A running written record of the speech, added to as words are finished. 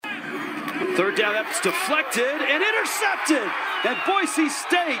Third down, that's deflected and intercepted. And Boise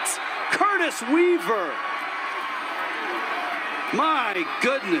State's Curtis Weaver. My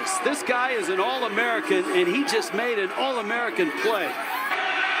goodness, this guy is an All-American, and he just made an All-American play.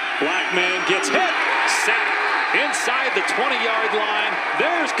 Blackman gets hit, sacked inside the 20-yard line.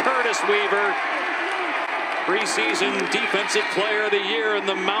 There's Curtis Weaver, preseason Defensive Player of the Year in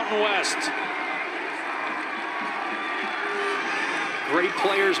the Mountain West. Great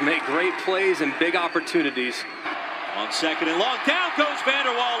players make great plays and big opportunities. On second and long, down goes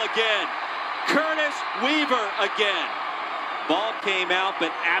Vanderwall again. Curtis Weaver again. Ball came out,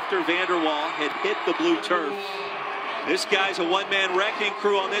 but after Vanderwall had hit the blue turf. This guy's a one-man wrecking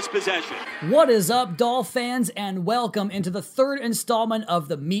crew on this possession. What is up, Dolph fans, and welcome into the third installment of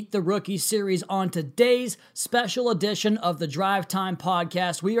the Meet the Rookie series. On today's special edition of the Drive Time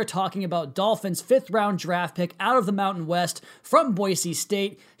podcast, we are talking about Dolphins' fifth-round draft pick out of the Mountain West from Boise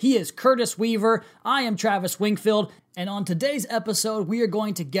State. He is Curtis Weaver. I am Travis Wingfield. And on today's episode, we are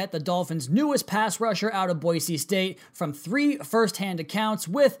going to get the Dolphins' newest pass rusher out of Boise State from 3 first-hand accounts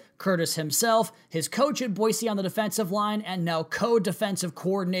with Curtis himself, his coach at Boise on the defensive line, and now co-defensive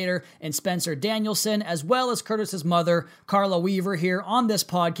coordinator in Spencer Danielson, as well as Curtis's mother, Carla Weaver, here on this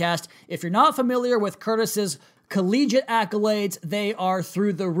podcast. If you're not familiar with Curtis's collegiate accolades, they are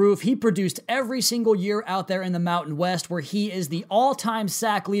through the roof. He produced every single year out there in the Mountain West, where he is the all-time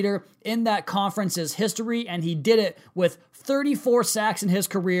sack leader in that conference's history, and he did it with 34 sacks in his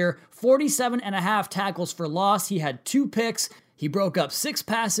career, 47 and a half tackles for loss. He had 2 picks. He broke up 6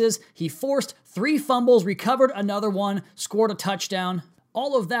 passes. He forced 3 fumbles, recovered another one, scored a touchdown.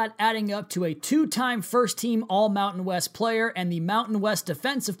 All of that adding up to a 2-time first-team All-Mountain West player and the Mountain West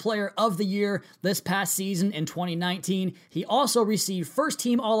Defensive Player of the Year this past season in 2019. He also received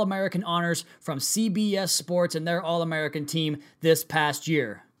first-team All-American honors from CBS Sports and their All-American team this past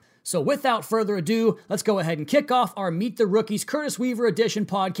year. So without further ado, let's go ahead and kick off our Meet the Rookies Curtis Weaver Edition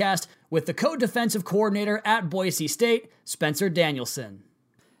podcast with the co-defensive coordinator at Boise State, Spencer Danielson.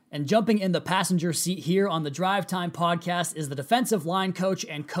 And jumping in the passenger seat here on the Drive Time podcast is the defensive line coach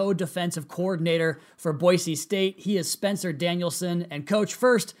and co-defensive coordinator for Boise State. He is Spencer Danielson. And coach,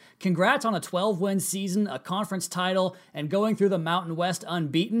 first, congrats on a 12-win season, a conference title, and going through the Mountain West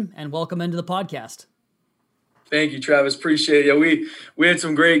unbeaten, and welcome into the podcast. Thank you, Travis. Appreciate it. We had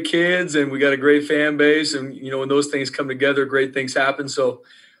some great kids, and we got a great fan base, and when those things come together, great things happen. So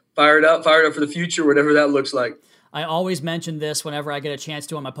fired up for the future, whatever that looks like. I always mention this whenever I get a chance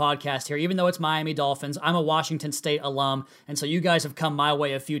to on my podcast here. Even though it's Miami Dolphins, I'm a Washington State alum, and so you guys have come my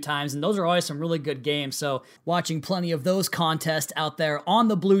way a few times, and those are always some really good games. So watching plenty of those contests out there on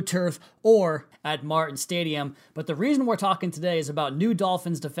the blue turf or at Martin Stadium. But the reason we're talking today is about new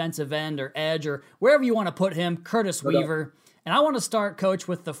Dolphins defensive end or edge or wherever you want to put him, Curtis Weaver. And I want to start, Coach,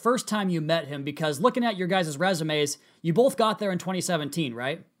 with the first time you met him, because looking at your guys' resumes, you both got there in 2017,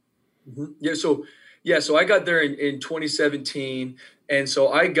 right? Mm-hmm. So I got there in 2017, and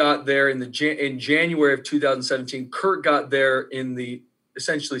so I got there in January of 2017. Kurt got there in the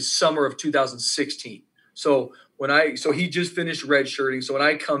essentially summer of 2016. So he just finished redshirting. So when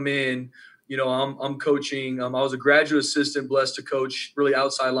I come in, I'm coaching. I was a graduate assistant, blessed to coach really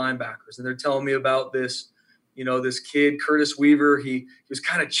outside linebackers, and they're telling me about this. This kid, Curtis Weaver. He was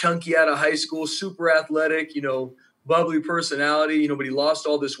kind of chunky out of high school, super athletic. Bubbly personality, but he lost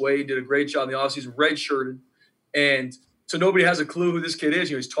all this weight. He did a great job in the offseason, redshirted. And so nobody has a clue who this kid is.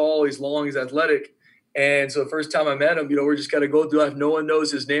 He's tall, he's long, he's athletic. And so the first time I met him, we're just going to go through life. No one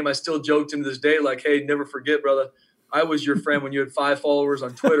knows his name. I still joked to him to this day, like, hey, never forget, brother, I was your friend when you had 5 followers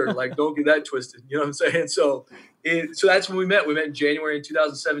on Twitter. Like, don't get that twisted. You know what I'm saying? So that's when we met. We met in January in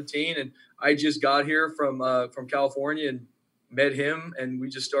 2017, and I just got here from California and met him, and we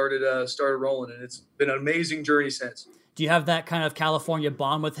just started rolling, and it's been an amazing journey since. Do you have that kind of California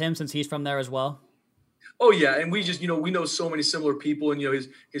bond with him since he's from there as well? Oh yeah, and we just we know so many similar people, and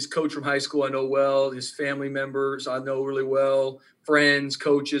his coach from high school I know well, his family members I know really well, friends,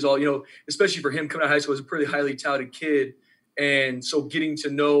 coaches, all especially for him coming out of high school as a pretty highly touted kid, and so getting to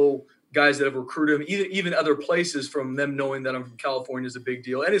know guys that have recruited him, even other places, from them knowing that I'm from California is a big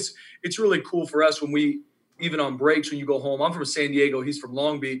deal, and it's really cool for us when we. Even on breaks when you go home. I'm from San Diego. He's from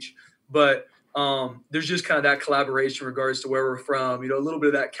Long Beach. But there's just kind of that collaboration in regards to where we're from. A little bit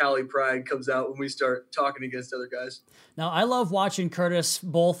of that Cali pride comes out when we start talking against other guys. Now, I love watching Curtis,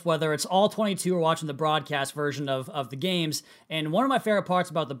 both whether it's all 22 or watching the broadcast version of the games. And one of my favorite parts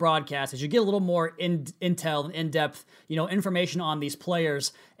about the broadcast is you get a little more intel and in-depth, information on these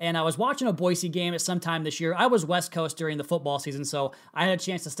players. And I was watching a Boise game at some time this year. I was West Coast during the football season, so I had a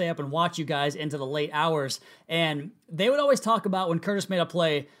chance to stay up and watch you guys into the late hours. And they would always talk about when Curtis made a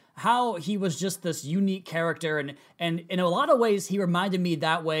play, how he was just this unique character. And in a lot of ways, he reminded me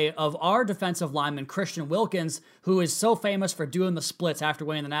that way of our defensive lineman, Christian Wilkins, who is so famous for doing the splits after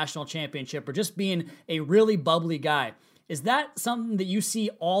winning the national championship or just being a really bubbly guy. Is that something that you see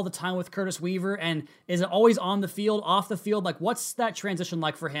all the time with Curtis Weaver? And is it always on the field, off the field? Like, what's that transition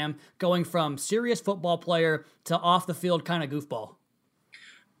like for him going from serious football player to off the field kind of goofball?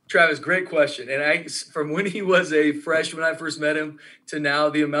 Travis, great question. And from when he was a freshman, when I first met him, to now,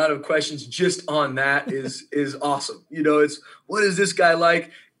 the amount of questions just on that is awesome. It's, what is this guy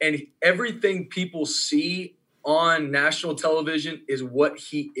like? And everything people see on national television is what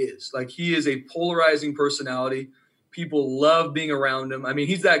he is. Like, he is a polarizing personality. People love being around him. I mean,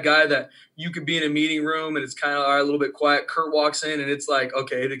 he's that guy that you could be in a meeting room and it's kind of a little bit quiet. Kurt walks in and it's like,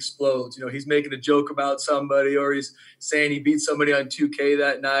 okay, it explodes. He's making a joke about somebody, or he's saying he beat somebody on 2K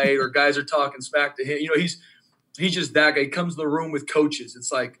that night, or guys are talking smack to him. He's just that guy. He comes to the room with coaches.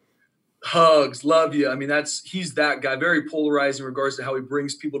 It's like hugs, love you. I mean, he's that guy, very polarized in regards to how he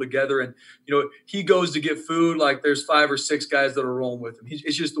brings people together. And, he goes to get food, like there's 5 or 6 guys that are rolling with him.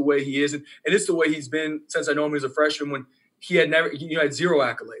 It's just the way he is. And it's the way he's been since I know him as a freshman, when he had had 0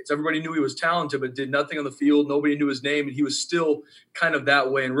 accolades. Everybody knew he was talented, but did nothing on the field. Nobody knew his name. And he was still kind of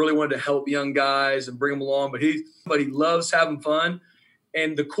that way and really wanted to help young guys and bring them along. But he loves having fun.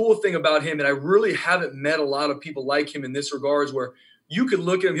 And the cool thing about him, and I really haven't met a lot of people like him in this regards, where you could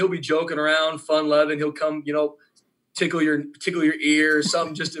look at him, he'll be joking around, fun-loving. He'll come, tickle your ear or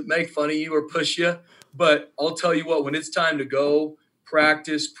something just to make fun of you or push you. But I'll tell you what, when it's time to go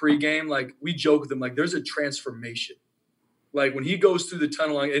practice pregame, like we joke with him, like there's a transformation. Like when he goes through the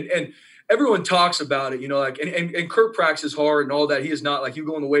tunnel line, and everyone talks about it, and Kurt practices hard and all that. He is not like, you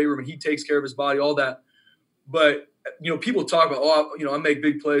go in the weight room and he takes care of his body, all that. But, people talk about, I make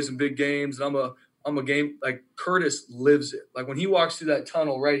big plays in big games and I'm a game, like Curtis lives it. Like when he walks through that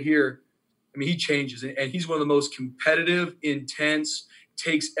tunnel right here, I mean, he changes, and he's one of the most competitive, intense,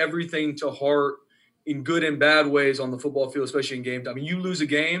 takes everything to heart in good and bad ways on the football field, especially in game time. I mean, you lose a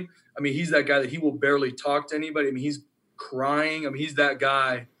game, I mean, he's that guy that he will barely talk to anybody. I mean, he's crying. I mean, he's that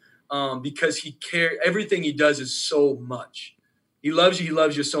guy because he cares. Everything he does is so much. He loves you. He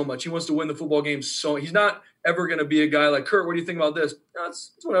loves you so much. He wants to win the football game. So he's not ever going to be a guy like, Kurt, what do you think about this? No,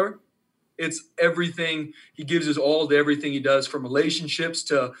 it's whatever. It's everything. He gives his all to everything he does, from relationships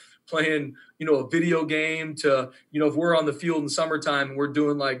to playing, a video game to, if we're on the field in summertime and we're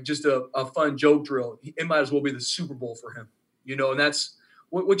doing like just a fun joke drill, it might as well be the Super Bowl for him, and that's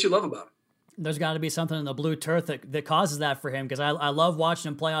what you love about him. There's got to be something in the blue turf that causes that for him, because I love watching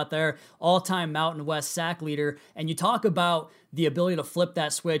him play out there, all-time Mountain West sack leader. And you talk about the ability to flip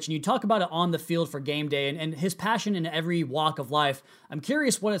that switch, and you talk about it on the field for game day and his passion in every walk of life. I'm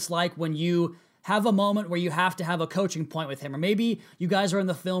curious what it's like when you have a moment where you have to have a coaching point with him, or maybe you guys are in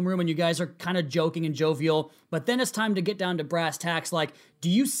the film room and you guys are kind of joking and jovial, but then it's time to get down to brass tacks. Like, do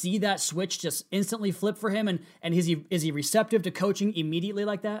you see that switch just instantly flip for him? And is he receptive to coaching immediately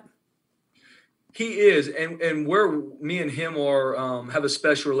like that? He is, and where me and him are have a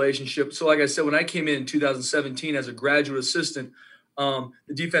special relationship. So like I said, when I came in 2017 as a graduate assistant,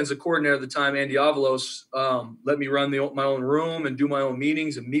 the defensive coordinator at the time, Andy Avalos, let me run my own room and do my own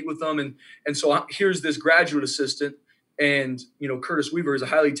meetings and meet with them. And so here's this graduate assistant, and, Curtis Weaver is a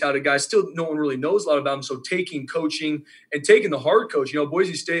highly touted guy. Still, no one really knows a lot about him. So taking coaching and taking the hard coach,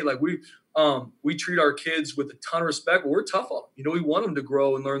 Boise State, like we treat our kids with a ton of respect, but we're tough on them. We want them to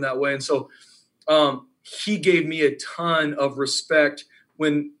grow and learn that way. And so he gave me a ton of respect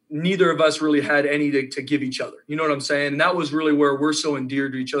when neither of us really had any to give each other. You know what I'm saying? And that was really where we're so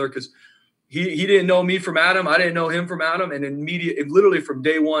endeared to each other, because he didn't know me from Adam. I didn't know him from Adam. And literally from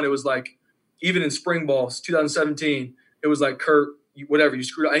day one, it was like, even in spring ball, 2017, it was like, Kurt, whatever, you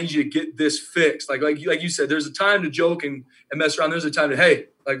screwed up. I need you to get this fixed. Like you said, there's a time to joke and mess around. There's a time to, hey,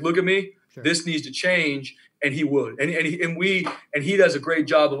 like, look at me. Sure. This needs to change. And he would, and he does a great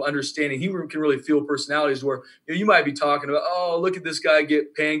job of understanding. He can really feel personalities where you might be talking about, oh, look at this guy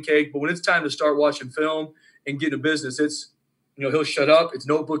get pancaked, but when it's time to start watching film and get into business, it's he'll shut up. His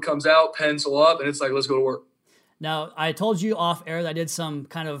notebook comes out, pencil up, and it's like, let's go to work. Now, I told you off air that I did some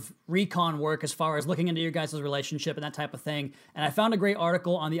kind of recon work as far as looking into your guys' relationship and that type of thing. And I found a great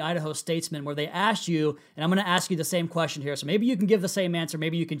article on the Idaho Statesman where they asked you, and I'm going to ask you the same question here. So maybe you can give the same answer.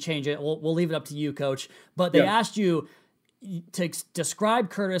 Maybe you can change it. We'll leave it up to you, Coach. But they asked you to describe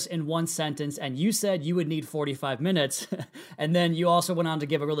Curtis in one sentence, and you said you would need 45 minutes. And then you also went on to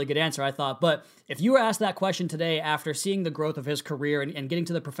give a really good answer, I thought. But if you were asked that question today after seeing the growth of his career and getting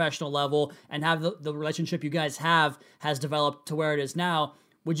to the professional level and have the relationship you guys has developed to where it is now,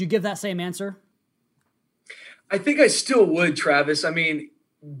 would you give that same answer? I think I still would, Travis. I mean,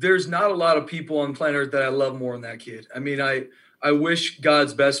 there's not a lot of people on planet Earth that I love more than that kid. I mean, I wish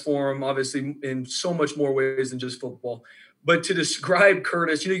God's best for him, obviously, in so much more ways than just football. But to describe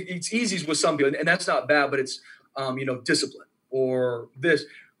Curtis, it's easy with some people, and that's not bad, but it's, discipline or this.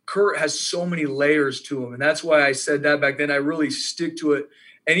 Kurt has so many layers to him, and that's why I said that back then. I really stick to it.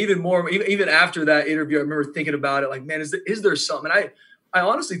 And even more, even after that interview, I remember thinking about it, like, man, is there something? And I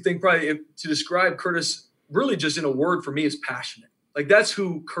honestly think probably to describe Curtis really just in a word for me is passionate. Like, that's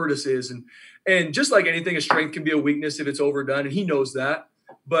who Curtis is. And just like anything, a strength can be a weakness if it's overdone, and he knows that.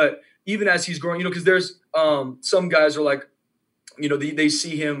 But even as he's growing, because there's some guys are like, they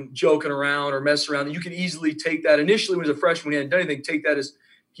see him joking around or messing around. You can easily take that initially when he was a freshman, when he hadn't done anything, take that as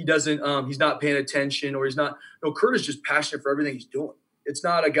he doesn't, he's not paying attention, or he's not. No, Curtis is just passionate for everything he's doing. It's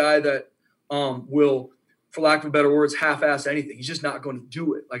not a guy that will, for lack of a better words, half-ass anything. He's just not going to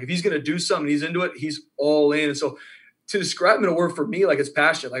do it. Like, if he's going to do something, he's into it, he's all in. And so to describe him in a word for me, like, it's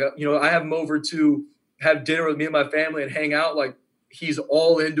passionate. Like, I have him over to have dinner with me and my family and hang out. Like, he's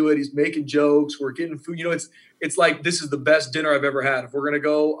all into it. He's making jokes. We're getting food. It's like, this is the best dinner I've ever had. If we're going to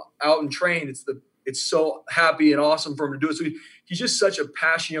go out and train, it's so happy and awesome for him to do it. So he's just such a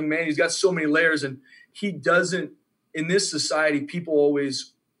passionate young man. He's got so many layers, and he doesn't, in this society,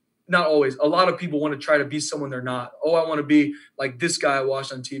 not always, a lot of people want to try to be someone they're not. Oh, I want to be like this guy I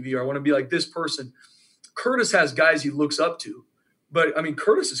watched on TV, or I want to be like this person. Curtis has guys he looks up to, but I mean,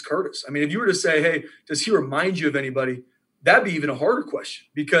 Curtis is Curtis. I mean, if you were to say, hey, does he remind you of anybody? That'd be even a harder question,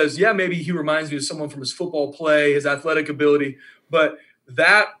 because maybe he reminds me of someone from his football play, his athletic ability, but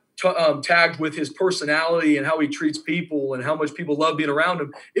that tagged with his personality and how he treats people and how much people love being around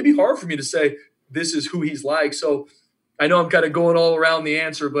him, it'd be hard for me to say this is who he's like. So I know I'm kind of going all around the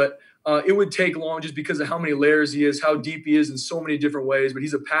answer, but it would take long just because of how many layers he is, how deep he is in so many different ways. But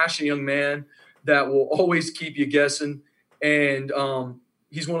he's a passionate young man that will always keep you guessing. And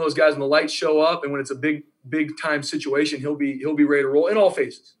he's one of those guys when the lights show up and when it's a big time situation, he'll be ready to roll in all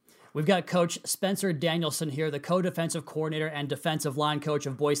phases. We've got Coach Spencer Danielson here, the co-defensive coordinator and defensive line coach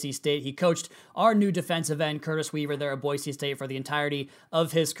of Boise State. He coached our new defensive end, Curtis Weaver, there at Boise State for the entirety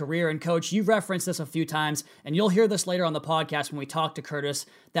of his career. And Coach, you've referenced this a few times, and you'll hear this later on the podcast when we talk to Curtis.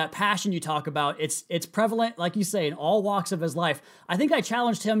 That passion you talk about, it's prevalent, like you say, in all walks of his life. I think I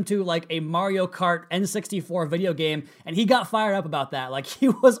challenged him to like a Mario Kart N64 video game, and he got fired up about that. Like, he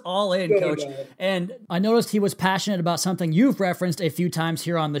was all in, Coach. And I noticed he was passionate about something you've referenced a few times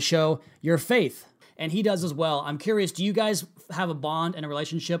here on the show, your faith. And he does as well. I'm curious, do you guys have a bond and a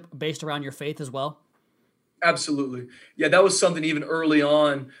relationship based around your faith as well? Absolutely. Yeah, that was something even early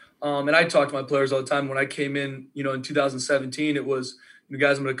on. And I talk to my players all the time. When I came in, in 2017, it was,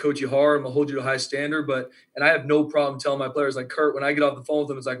 guys, I'm going to coach you hard. I'm going to hold you to a high standard. And I have no problem telling my players, like, Kurt, when I get off the phone with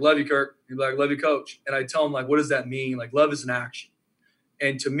them, it's like, love you, Kurt. He'd be like, love you, coach. And I tell them, like, what does that mean? Like, love is an action.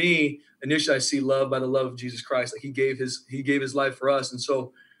 And to me, initially, I see love by the love of Jesus Christ. Like, he gave his life for us. And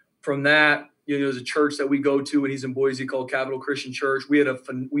so from that, there's a church that we go to when he's in Boise called Capital Christian Church. We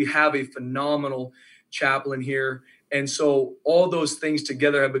have a phenomenal chaplain here. And so all those things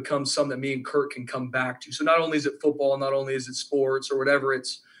together have become something that me and Kurt can come back to. So not only is it football, not only is it sports or whatever,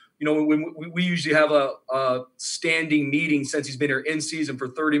 it's, when we usually have a standing meeting since he's been here in season for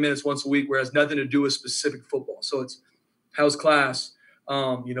 30 minutes once a week, where it has nothing to do with specific football. So it's, how's class?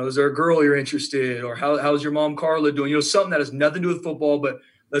 Is there a girl you're interested? Or how's your mom, Carla, doing? Something that has nothing to do with football, but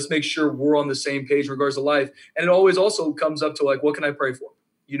let's make sure we're on the same page in regards to life. And it always also comes up to, like, what can I pray for?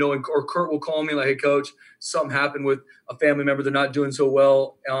 Or Kurt will call me like, hey, coach, something happened with a family member. They're not doing so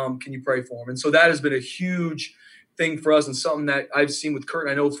well. Can you pray for them? And so that has been a huge thing for us, and something that I've seen with Kurt.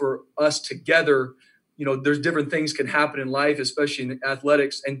 And I know for us together, there's different things can happen in life, especially in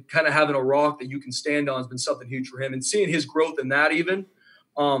athletics, and kind of having a rock that you can stand on has been something huge for him. And seeing his growth in that even,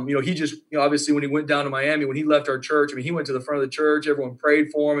 he just, obviously when he went down to Miami, when he left our church, he went to the front of the church, everyone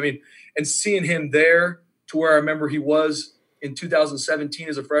prayed for him. And seeing him there to where I remember he was in 2017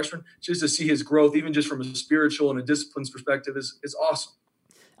 as a freshman, just to see his growth, even just from a spiritual and a disciplines perspective, is awesome.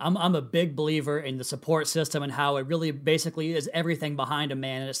 I'm a big believer in the support system and how it really basically is everything behind a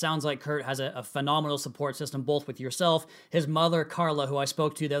man. And it sounds like Kurt has a phenomenal support system, both with yourself, his mother, Carla, who I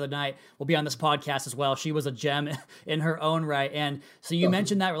spoke to the other night, will be on this podcast as well. She was a gem in her own right. And so you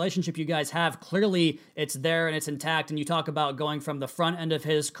mentioned that relationship you guys have. Clearly it's there and it's intact. And you talk about going from the front end of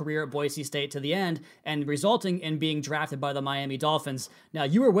his career at Boise State to the end and resulting in being drafted by the Miami Dolphins. Now,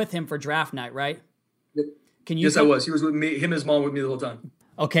 you were with him for draft night, right? Yep. Yes, I was. He was with me, him and his mom with me the whole time.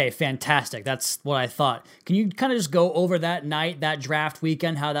 Okay, fantastic. That's what I thought. Can you kind of just go over that night, that draft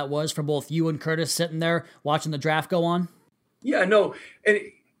weekend, how that was for both you and Curtis sitting there watching the draft go on? Yeah, no. And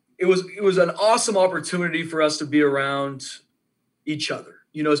it was an awesome opportunity for us to be around each other.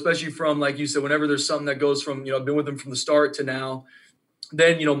 you know, especially from, like you said, whenever there's something that goes from, you know, I've been with him from the start to now.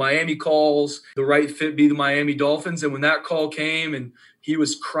 Then, you know, Miami calls, the right fit be the Miami Dolphins. And when that call came and he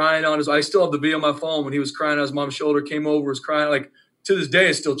was crying on I still have the video on my phone when he was crying on his mom's shoulder, came over, was crying. Like, to this day,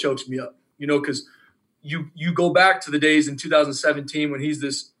 it still chokes me up, you know, because you go back to the days in 2017 when he's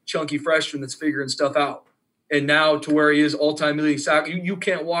this chunky freshman that's figuring stuff out. And now to where he is all-time leading sack. You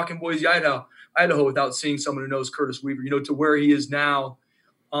can't walk in Boise, Idaho without seeing someone who knows Curtis Weaver, you know, to where he is now.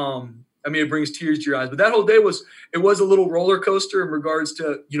 I mean, it brings tears to your eyes. But that whole day was a little roller coaster in regards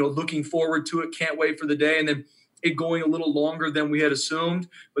to, you know, looking forward to it, can't wait for the day, and then it going a little longer than we had assumed.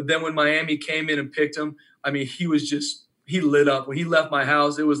 But then when Miami came in and picked him, I mean, he lit up. When he left my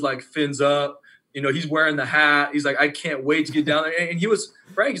house, it was like fins up. You know, he's wearing the hat. He's like, I can't wait to get down there. And he was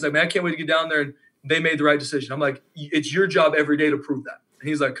frank. He's like, man, I can't wait to get down there. And they made the right decision. I'm like, it's your job every day to prove that. And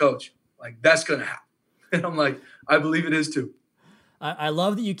he's like, Coach, like, that's going to happen. And I'm like, I believe it is too. I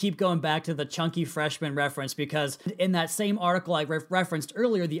love that you keep going back to the chunky freshman reference, because in that same article I referenced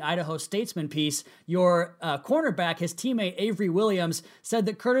earlier, the Idaho Statesman piece, your cornerback, his teammate Avery Williams, said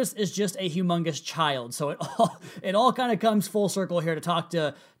that Curtis is just a humongous child. So it all kind of comes full circle here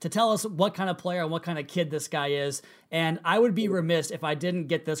to tell us what kind of player and what kind of kid this guy is. And I would be remiss if I didn't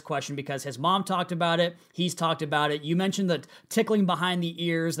get this question, because his mom talked about it. He's talked about it. You mentioned the tickling behind the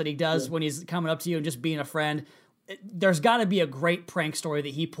ears that he does when he's coming up to you and just being a friend. There's got to be a great prank story that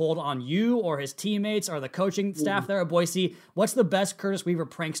he pulled on you or his teammates or the coaching staff there at Boise. What's the best Curtis Weaver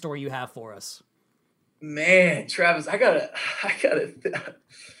prank story you have for us? Man, Travis, I gotta think.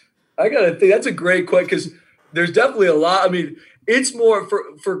 That's a great question, because there's definitely a lot. I mean, it's more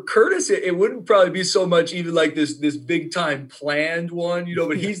for Curtis. It wouldn't probably be so much even like this big time planned one, you know.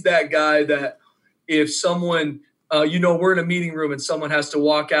 But he's that guy that if someone. You know, we're in a meeting room and someone has to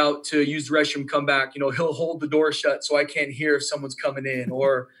walk out to use the restroom, come back, you know, he'll hold the door shut so I can't hear if someone's coming in,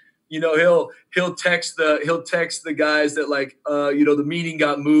 or, you know, he'll text the guys that like, you know, the meeting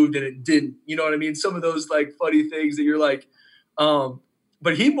got moved and it didn't, you know what I mean? Some of those like funny things that you're like,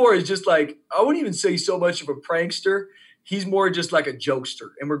 but he more is just like, I wouldn't even say so much of a prankster. He's more just like a jokester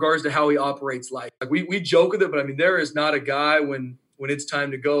in regards to how he operates life. Like we joke with it, but I mean, there is not a guy when it's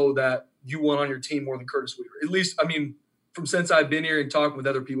time to go that you want on your team more than Curtis Weaver. At least, I mean, from since I've been here and talking with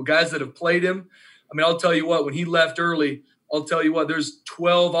other people, guys that have played him. I mean, I'll tell you what, when he left early, there's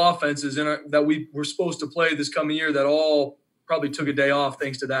 12 offenses that we were supposed to play this coming year that all probably took a day off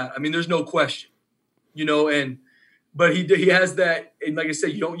thanks to that. I mean, there's no question, you know, but he has that. And like I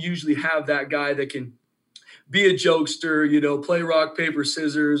said, you don't usually have that guy that can be a jokester, you know, play rock, paper,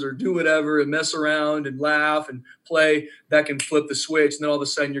 scissors, or do whatever and mess around and laugh and play, that can flip the switch. And then all of a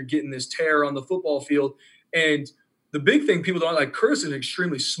sudden you're getting this tear on the football field. And the big thing people don't like, Curtis is an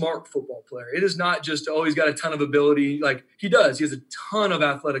extremely smart football player. It is not just, he's got a ton of ability. Like he does. He has a ton of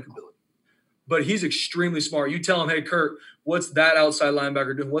athletic ability. But he's extremely smart. You tell him, hey, Kurt, what's that outside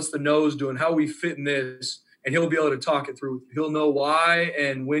linebacker doing? What's the nose doing? How are we fitting this? And he'll be able to talk it through. He'll know why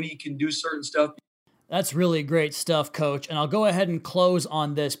and when he can do certain stuff. That's really great stuff, Coach. And I'll go ahead and close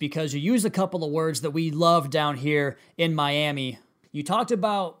on this because you used a couple of words that we love down here in Miami. You talked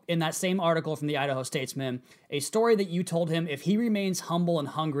about, in that same article from the Idaho Statesman, a story that you told him if he remains humble and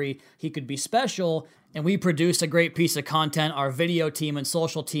hungry, he could be special. And we produced a great piece of content, our video team and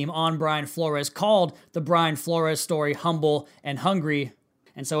social team, on Brian Flores, called The Brian Flores Story, Humble and Hungry.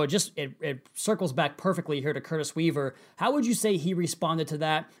 And so it circles back perfectly here to Curtis Weaver. How would you say he responded to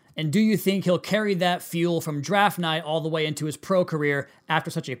that? And do you think he'll carry that fuel from draft night all the way into his pro career after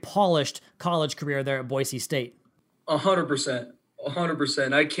such a polished college career there at Boise State? 100%.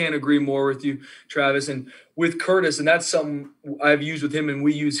 100%. I can't agree more with you, Travis. And with Curtis, and that's something I've used with him and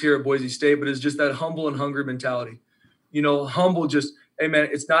we use here at Boise State, but it's just that humble and hungry mentality. You know, humble just, hey, man,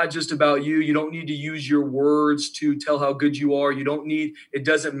 it's not just about you. You don't need to use your words to tell how good you are. It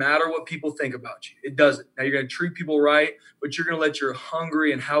doesn't matter what people think about you. It doesn't. Now, you're going to treat people right, but you're going to let your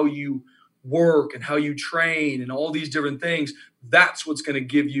hungry and how you work and how you train and all these different things, that's what's going to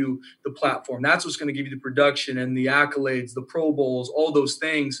give you the platform. That's what's going to give you the production and the accolades, the Pro Bowls, all those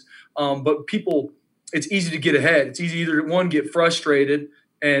things. But people, it's easy to get ahead. It's easy either one, get frustrated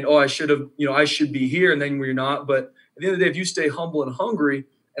and, I should be here, and then you're not. But at the end of the day, if you stay humble and hungry,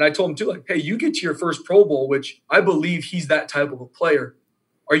 and I told him too, like, hey, you get to your first Pro Bowl, which I believe he's that type of a player.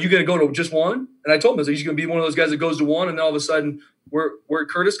 Are you going to go to just one? And I told him, he's going to be one of those guys that goes to one, and then all of a sudden, where'd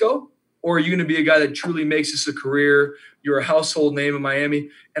Curtis go? Or are you going to be a guy that truly makes this a career? You're a household name in Miami.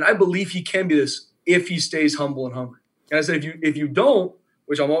 And I believe he can be this if he stays humble and hungry. And I said, if you don't,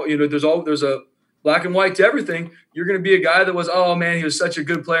 which there's a black and white to everything, you're going to be a guy that was, oh, man, he was such a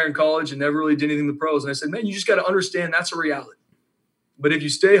good player in college and never really did anything in the pros. And I said, man, you just got to understand that's a reality. But if you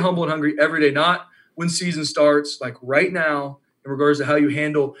stay humble and hungry every day, not when season starts, like right now, in regards to how you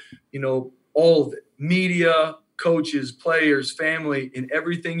handle, all of it, media, coaches, players, family, in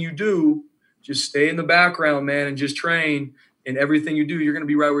everything you do, just stay in the background, man, and just train. In everything you do, you're going to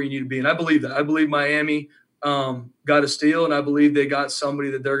be right where you need to be. And I believe that. I believe Miami got a steal, and I believe they got somebody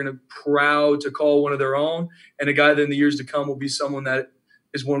that they're going to proud to call one of their own, and a guy that in the years to come will be someone that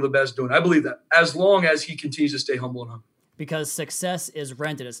is one of the best doing it. I believe that, as long as he continues to stay humble and hungry. Because success is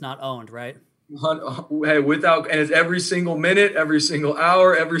rented, it's not owned, right? Hey, and it's every single minute, every single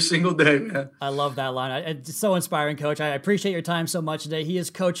hour, every single day, man. I love that line. It's so inspiring, Coach. I appreciate your time so much today. He is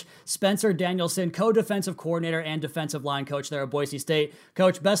Coach Spencer Danielson, co-defensive coordinator and defensive line coach there at Boise State.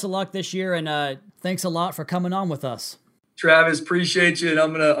 Coach, best of luck this year, and thanks a lot for coming on with us. Travis, appreciate you, and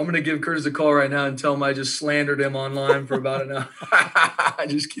I'm gonna give Curtis a call right now and tell him I just slandered him online for about an hour.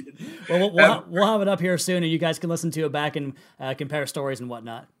 Just kidding. Well, we'll have it up here soon, and you guys can listen to it back and compare stories and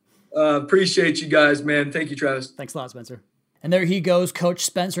whatnot. Appreciate you guys, man. Thank you, Travis. Thanks a lot, Spencer. And there he goes. Coach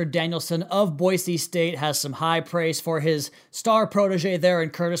Spencer Danielson of Boise State has some high praise for his star protege there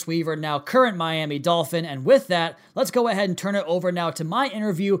in Curtis Weaver, now current Miami Dolphin. And with that, let's go ahead and turn it over now to my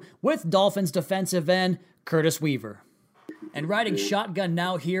interview with Dolphins defensive end, Curtis Weaver. And riding shotgun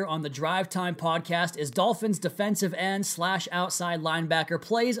now here on the Drive Time podcast is Dolphins defensive end / outside linebacker.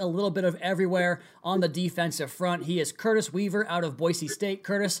 Plays a little bit of everywhere on the defensive front. He is Curtis Weaver out of Boise State.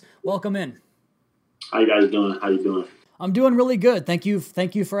 Curtis, welcome in. How you guys doing? How you doing? I'm doing really good. Thank you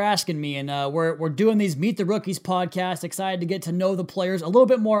for asking me. And we're doing these Meet the Rookies podcast. Excited to get to know the players a little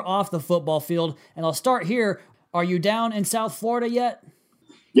bit more off the football field. And I'll start here. Are you down in South Florida yet?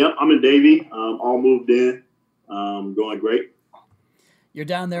 Yep, I'm in Davie. All moved in. Going great. You're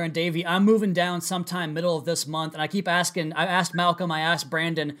down there in Davie. I'm moving down sometime middle of this month, and I keep asking. I asked Malcolm, I asked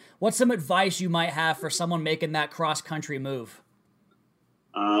Brandon, what's some advice you might have for someone making that cross-country move?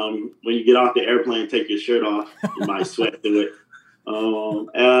 When you get off the airplane, take your shirt off. You might sweat through it.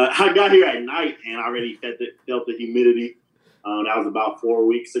 I got here at night and I already felt the humidity. That was about 4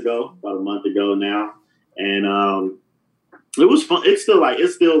 weeks ago, about a month ago now, and it was fun. It's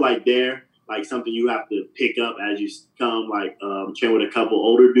still like there. Like something you have to pick up as you come, train with a couple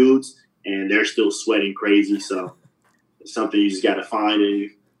older dudes, and they're still sweating crazy. So it's something you just got to find. And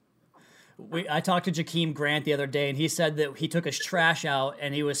I talked to Jakeem Grant the other day, and he said that he took his trash out,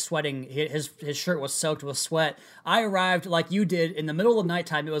 and he was sweating. His shirt was soaked with sweat. I arrived like you did in the middle of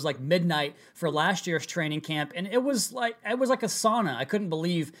nighttime. It was like midnight for last year's training camp, and it was like a sauna. I couldn't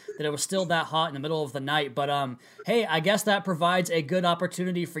believe that it was still that hot in the middle of the night. But hey, I guess that provides a good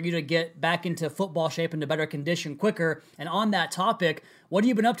opportunity for you to get back into football shape, into better condition quicker. And on that topic, what have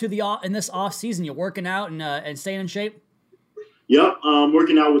you been up to in this off season? You working out and staying in shape? Yep,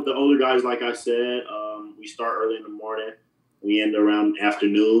 working out with the older guys, like I said. We start early in the morning. We end around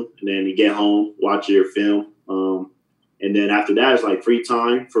afternoon, and then you get home, watch your film. And then after that, it's like free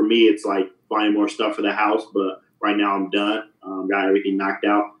time. For me, it's like buying more stuff for the house, but right now I'm done. Got everything knocked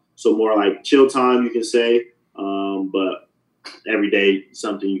out. So more like chill time, you can say. But every day,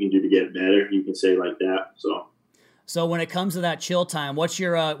 something you can do to get better, you can say like that. So when it comes to that chill time, what's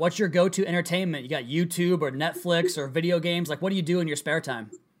your go-to entertainment? You got YouTube or Netflix or video games? Like, what do you do in your spare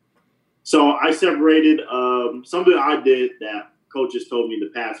time? So I separated. Something I did that coaches told me in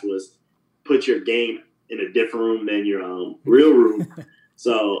the past was put your game in a different room than your real room.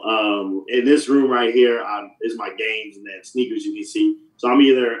 So in this room right here is my games and then sneakers you can see. So I'm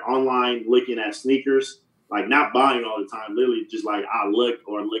either online looking at sneakers, like not buying all the time, literally just like I look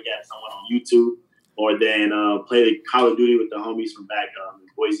at someone on YouTube. Or then play the Call of Duty with the homies from back in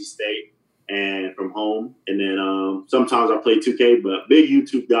Boise State and from home. And then sometimes I play 2K, but big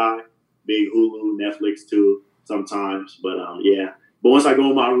YouTube guy, big Hulu, Netflix too sometimes. But yeah. But once I go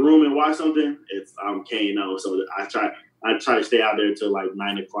in my room and watch something, I'm KO. So I try to stay out there till like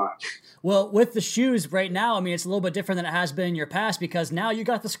 9 o'clock. Well, with the shoes right now, I mean, it's a little bit different than it has been in your past because now you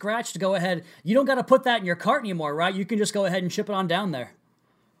got the scratch to go ahead. You don't got to put that in your cart anymore, right? You can just go ahead and ship it on down there.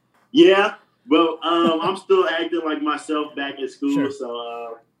 Yeah. Well, I'm still acting like myself back at school, sure.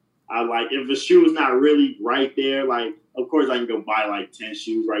 So I like if a shoe is not really right there, like of course I can go buy like 10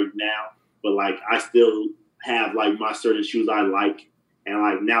 shoes right now, but like I still have like my certain shoes I like, and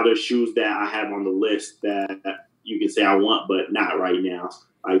like now there's shoes that I have on the list that you can say I want, but not right now.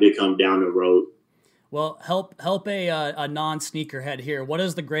 Like they come down the road. Well, help a non-sneakerhead here. What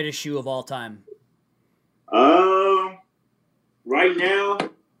is the greatest shoe of all time? Right now.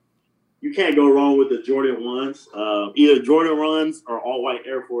 You can't go wrong with the Jordan 1s. Either Jordan 1s or all-white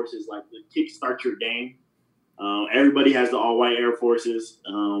Air Forces, like to kickstart your game. Everybody has the all-white Air Forces.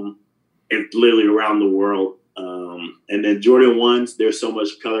 It's literally around the world. And then Jordan 1s, there's so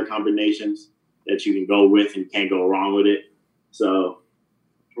much color combinations that you can go with and can't go wrong with it. So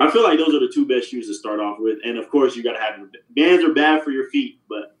I feel like those are the two best shoes to start off with. And, of course, you got to have – Vans are bad for your feet,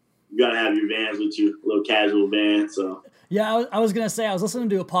 but you got to have your Vans with your little casual Vans. So. Yeah, I was going to say, I was listening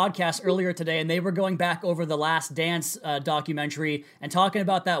to a podcast earlier today, and they were going back over the Last Dance documentary and talking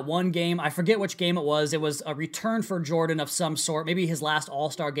about that one game. I forget which game it was. It was a return for Jordan of some sort, maybe his last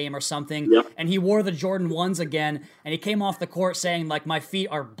All-Star game or something. Yep. And he wore the Jordan 1s again, and he came off the court saying, like, my feet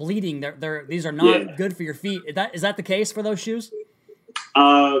are bleeding. These are not good for your feet. Is that the case for those shoes?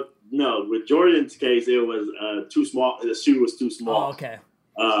 No, with Jordan's case, it was too small. The shoe was too small. Oh, okay.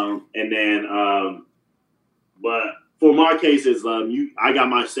 But for my cases, I got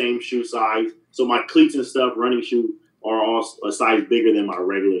my same shoe size, so my cleats and stuff, running shoe, are all a size bigger than my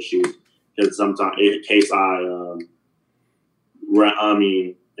regular shoes. Because sometimes, in case I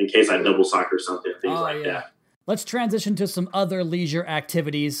double sock or something, things like that. Let's transition to some other leisure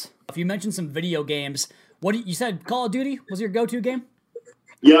activities. If you mentioned some video games, you said Call of Duty was your go-to game?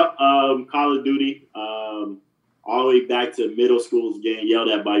 Yep, Call of Duty. All the way back to middle school, getting yelled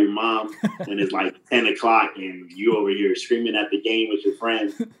at by your mom when it's like 10 o'clock and you over here screaming at the game with your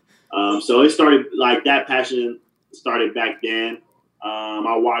friends. So it started like that passion started back then.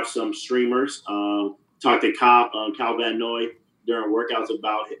 I watched some streamers, talked to Cal Van Noy during workouts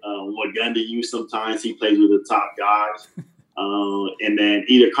about what gun to use sometimes. He plays with the top guys. And then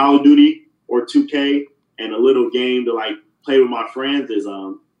either Call of Duty or 2K, and a little game to like play with my friends is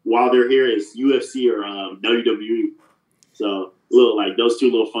while they're here is UFC or WWE. So those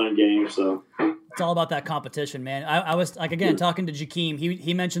two little fun games. So it's all about that competition, man. I was like, again, talking to Jakeem,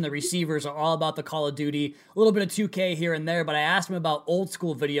 he mentioned the receivers are all about the Call of Duty, a little bit of 2K here and there, but I asked him about old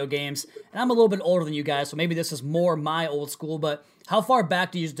school video games, and I'm a little bit older than you guys, so maybe this is more my old school, but how far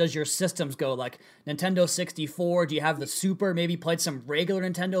back does your systems go? Like Nintendo 64, do you have the Super, maybe played some regular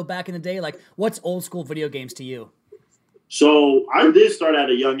Nintendo back in the day? Like what's old school video games to you? So I did start at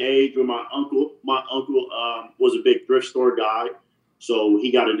a young age with my uncle. My uncle was a big thrift store guy. So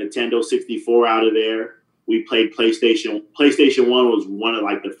he got a Nintendo 64 out of there. We played PlayStation. PlayStation 1 was one of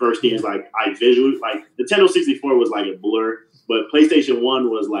like the first things like I visually, like Nintendo 64 was like a blur, but PlayStation 1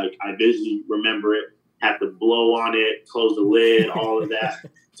 was like I visually remember it, had to blow on it, close the lid, all of that.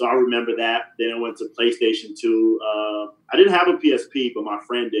 So I remember that. Then I went to PlayStation 2. I didn't have a PSP, but my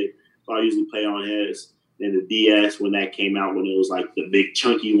friend did. So I usually play on his. Then the DS when that came out, when it was like the big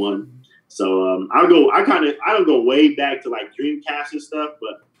chunky one. So I don't go way back to like Dreamcast and stuff,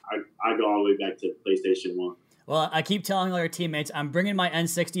 but I go all the way back to PlayStation 1. Well, I keep telling all your teammates, I'm bringing my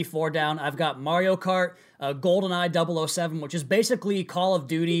N64 down. I've got Mario Kart, GoldenEye 007, which is basically Call of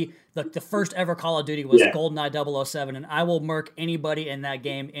Duty. The first ever Call of Duty was GoldenEye 007, and I will murk anybody in that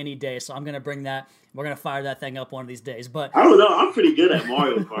game any day. So I'm going to bring that. We're going to fire that thing up one of these days. But I don't know. I'm pretty good at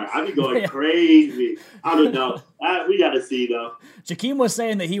Mario Kart. I be going crazy. I don't know. We got to see, though. Jakeem was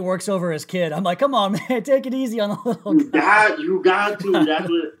saying that he works over his kid. I'm like, come on, man. Take it easy on the little guy. You got to. That's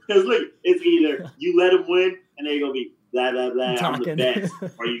what. Because, look, it's either you let him win, and they're going to be blah, blah, blah, I'm the best.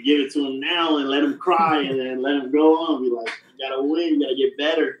 Or you give it to him now and let him cry and then let him go on. Be like, you got to win. You got to get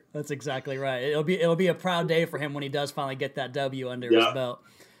better. That's exactly right. It'll be a proud day for him when he does finally get that W under his belt.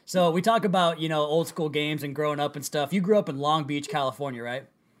 So we talk about, old school games and growing up and stuff. You grew up in Long Beach, California, right?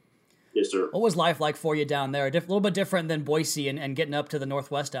 Yes, sir. What was life like for you down there? A little bit different than Boise and getting up to the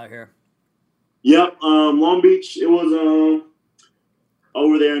Northwest out here. Yep. Long Beach, it was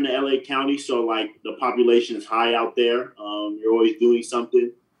over there in the LA County. So, like, the population is high out there. You're always doing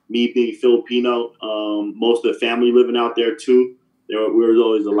something. Me being Filipino, most of the family living out there, too. There was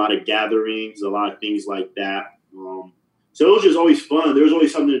always a lot of gatherings, a lot of things like that. So it was just always fun. There was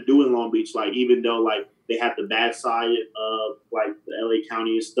always something to do in Long Beach. Like, even though, like, they had the bad side of, like, the LA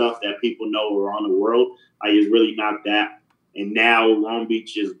County and stuff that people know around the world, like, it's really not that. And now Long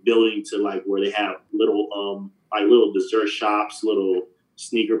Beach is building to, like, where they have little dessert shops, little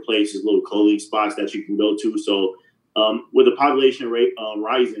sneaker places, little clothing spots that you can go to. So with the population rate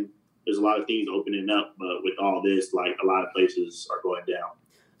rising, there's a lot of things opening up. But with all this, like, a lot of places are going down.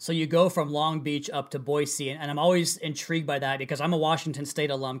 So you go from Long Beach up to Boise, and I'm always intrigued by that because I'm a Washington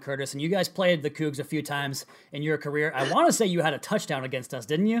State alum, Curtis, and you guys played the Cougs a few times in your career. I want to say you had a touchdown against us,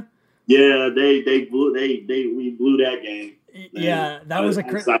 didn't you? Yeah, we blew that game. Yeah, that was a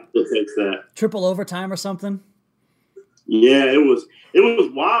triple overtime or something. Yeah, it was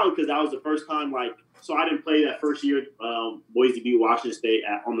wild because that was the first time, like, so I didn't play that first year. Boise beat Washington State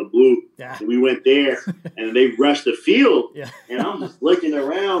on the blue. Yeah. And we went there, and they rushed the field. Yeah. And I'm just looking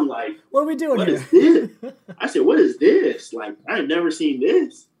around like, what are we doing here? What is this? I said, what is this? Like, I had never seen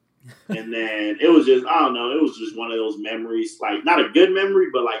this. And then it was just, I don't know, it was just one of those memories, like not a good memory,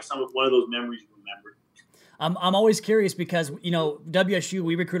 but like one of those memories you remember. I'm always curious because, you know, WSU,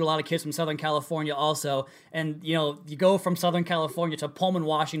 we recruit a lot of kids from Southern California also. And, you know, you go from Southern California to Pullman,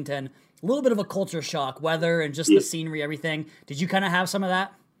 Washington, a little bit of a culture shock, weather and just the scenery, everything. Did you kind of have some of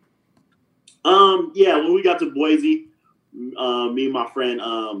that? Yeah, when we got to Boise, me and my friend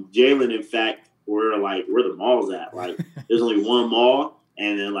Jalen, in fact, we're like, where the mall's at? Like, there's only one mall.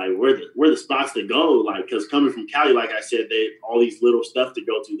 And then, like, where the spots to go? Like, because coming from Cali, like I said, they all these little stuff to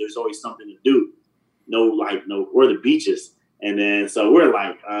go to. There's always something to do. No, where the beaches. And then, so we're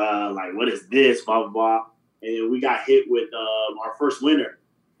like, what is this? Blah, blah, blah. And then we got hit with our first winter.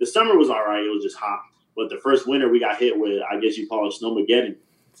 The summer was all right. It was just hot. But the first winter, we got hit with, I guess you call it snowmageddon.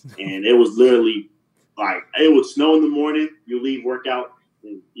 And it was literally, like, it would snow in the morning. You leave workout,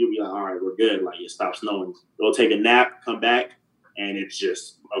 and you'll be like, all right, we're good. Like, it stops snowing. Go take a nap, come back, and it's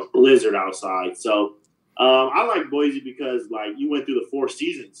just a blizzard outside. So I like Boise because, like, you went through the 4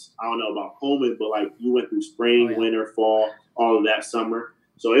 seasons. I don't know about Pullman, but, like, you went through spring, winter, fall, all of that summer.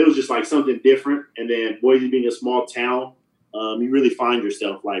 So it was just, like, something different. And then Boise being a small town, you really find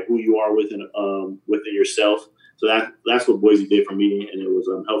yourself, like, who you are within yourself. So that's what Boise did for me, and it was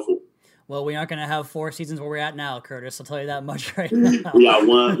helpful. Well, we aren't going to have 4 seasons where we're at now, Curtis. I'll tell you that much right now. We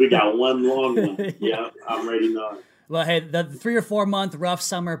got one long one. Yeah, I'm ready now. Well, hey, the 3 or 4 month rough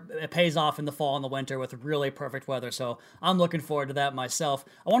summer, it pays off in the fall and the winter with really perfect weather. So I'm looking forward to that myself.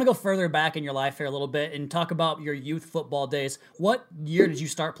 I want to go further back in your life here a little bit and talk about your youth football days. What year did you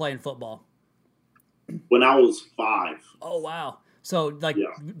start playing football? When I was 5. Oh, wow. So, like,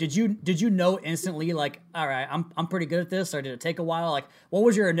 did you know instantly, like, all right, I'm pretty good at this, or did it take a while? Like, what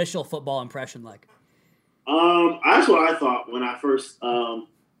was your initial football impression like? That's what I thought when I first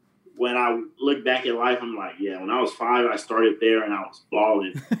when I look back at life. I'm like, yeah, when I was 5, I started there and I was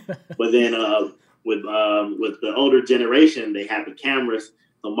balling. But then with the older generation, they had the cameras.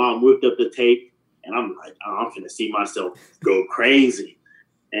 So Mom whipped up the tape, and I'm like, oh, I'm finna see myself go crazy.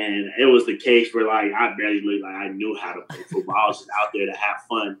 And it was the case where, like, I barely looked like I knew how to play football. I was just out there to have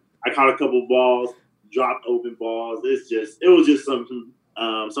fun. I caught a couple balls, dropped open balls. It was just something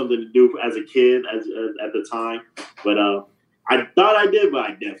to do as a kid at the time. But I thought I did, but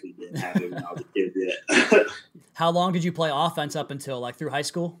I definitely didn't have it when I was a kid yet. How long did you play offense up until, like, through high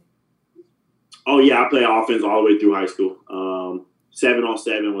school? Oh, yeah, I played offense all the way through high school.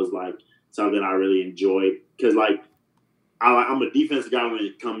 7-on-7 was, like, something I really enjoyed because, like, I'm a defensive guy when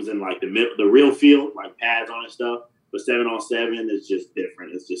it comes in, like, the real field, like pads on and stuff. But 7-on-7 is just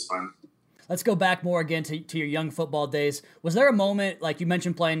different. It's just fun. Let's go back more again to your young football days. Was there a moment, like you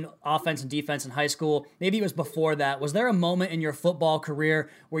mentioned playing offense and defense in high school, maybe it was before that, was there a moment in your football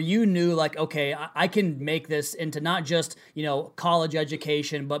career where you knew, like, okay, I can make this into not just, you know, college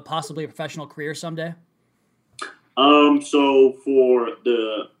education, but possibly a professional career someday? So for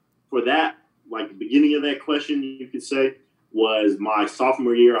that, like the beginning of that question, you could say, was my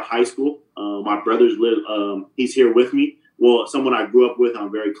sophomore year of high school. My brother's he's here with me. Well, someone I grew up with, I'm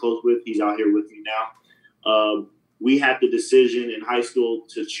very close with. He's out here with me now. We had the decision in high school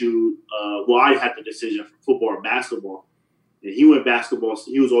to choose. I had the decision for football or basketball. And he went basketball. So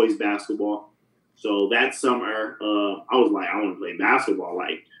he was always basketball. So that summer, I was like, I want to play basketball.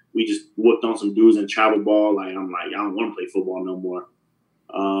 Like, we just whooped on some dudes in travel ball. Like, I'm like, I don't want to play football no more.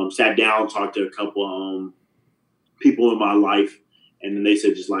 Sat down, talked to a couple people in my life, and then they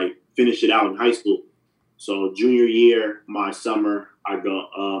said, just, like, finish it out in high school. So junior year, my summer,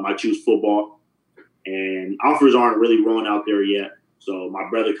 I choose football, and offers aren't really rolling out there yet. So my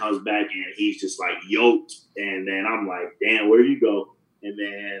brother comes back, and he's just, like, yoked. And then I'm like, damn, where you go? And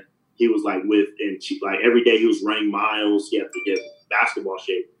then he was, like, every day he was running miles. He had to get basketball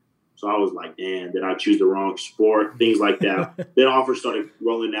shape. So I was like, damn, did I choose the wrong sport? Things like that. Then offers started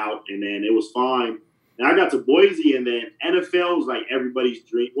rolling out, and then it was fine. And I got to Boise, and then NFL was like everybody's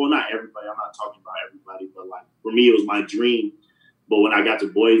dream. Well, not everybody. I'm not talking about everybody, but, like, for me, it was my dream. But when I got to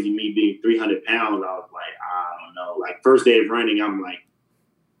Boise, me being 300 pounds, I was like, I don't know. Like, first day of running, I'm like,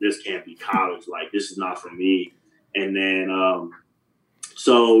 this can't be college. Like, this is not for me. And then,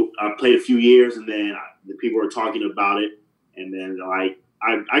 so I played a few years, and then the people were talking about it. And then, like,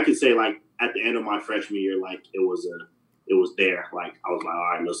 I could say, like, at the end of my freshman year, like, it was there. Like, I was like, all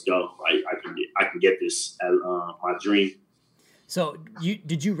right, let's go. Like, I can get this as my dream. So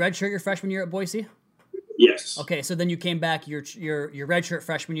did you redshirt your freshman year at Boise? Yes. Okay, so then you came back your redshirt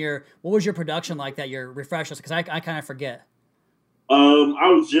freshman year. What was your production like that year? Refresh us, because I kind of forget. I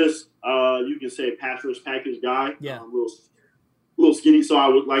was just you can say pass rush package guy. Yeah. Little skinny. So I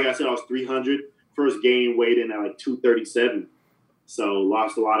was, like I said, I was 300. First game weighed in at like 237. So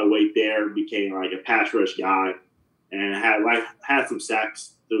lost a lot of weight there, became like a pass rush guy, and had some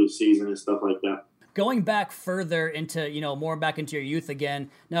sacks through the season and stuff like that. Going back further into, more back into your youth again.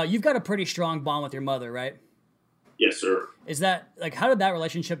 Now, you've got a pretty strong bond with your mother, right? Yes, sir. Is that, how did that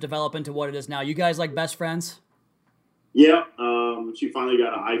relationship develop into what it is now? You guys like best friends? Yeah. She finally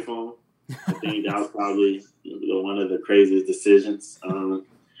got an iPhone. I think that was probably one of the craziest decisions.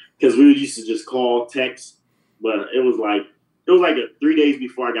 Because we used to just call, text, but it was like 3 days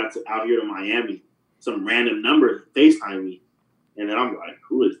before I got out here to Miami, some random number FaceTime me. And then I'm like,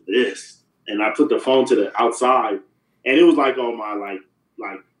 who is this? And I put the phone to the outside, and it was like on my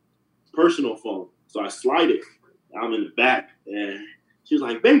like personal phone. So I slide it. I'm in the back, and she was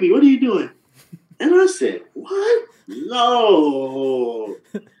like, "Baby, what are you doing?" And I said, "What? No."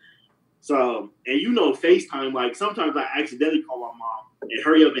 So, and FaceTime, like sometimes I accidentally call my mom and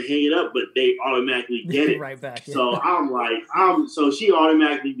hurry up and hang it up, but they automatically get it. Right back. Yeah. So so she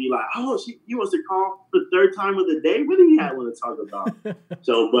automatically be like, "Oh, you wants to call the third time of the day? What do you want to talk about?"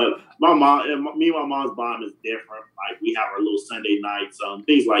 So, but my mom, me and my mom's bond is different. Like we have our little Sunday nights,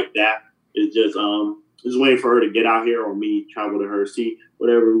 things like that. It's just waiting for her to get out here or me travel to her, see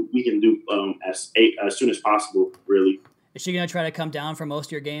whatever we can do as soon as possible, really. Is she going to try to come down for most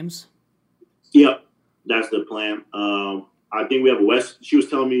of your games? Yep, that's the plan. I think we have she was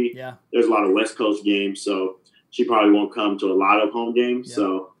telling me there's a lot of West Coast games, so she probably won't come to a lot of home games. Yeah.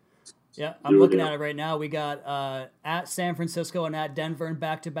 So yeah, I'm looking at it right now. We got at San Francisco and at Denver in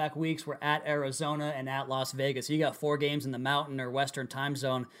back-to-back weeks. We're at Arizona and at Las Vegas. So you got 4 games in the Mountain or Western time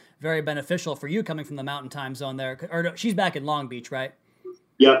zone. Very beneficial for you coming from the Mountain time zone there. Or no, she's back in Long Beach, right?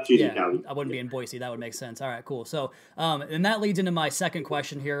 Yep, she's in Cali. I wouldn't be in Boise. That would make sense. All right, cool. So, and that leads into my second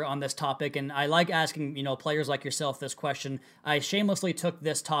question here on this topic. And I like asking, players like yourself this question. I shamelessly took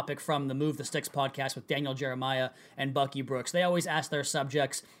this topic from the Move the Sticks podcast with Daniel Jeremiah and Bucky Brooks. They always ask their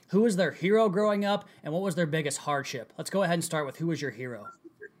subjects, who was their hero growing up and what was their biggest hardship? Let's go ahead and start with who was your hero?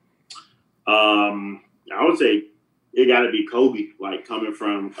 I would say it got to be Kobe, like coming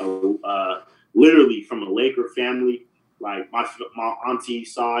from literally from a Laker family. Like my auntie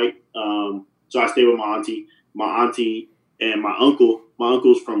side, so I stay with my auntie and my uncle. My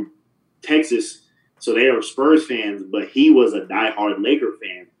uncle's from Texas, so they are Spurs fans, but he was a diehard Laker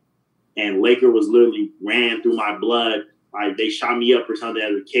fan, and Laker was literally ran through my blood. Like they shot me up or something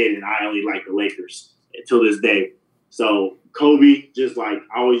as a kid, and I only like the Lakers until this day. So Kobe, just like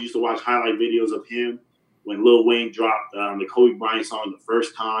I always used to watch highlight videos of him when Lil Wayne dropped the Kobe Bryant song the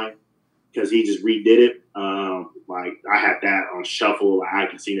first time. Because he just redid it. Like I had that on shuffle. Like I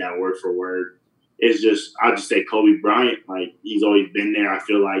can sing that word for word. It's just, I just say Kobe Bryant. Like he's always been there. I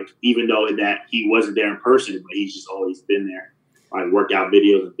feel like even though that he wasn't there in person, but he's just always been there. Like workout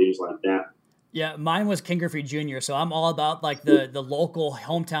videos and things like that. Yeah, mine was King Griffey Jr. So I'm all about like the local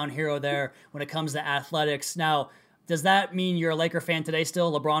hometown hero there when it comes to athletics. Now, does that mean you're a Laker fan today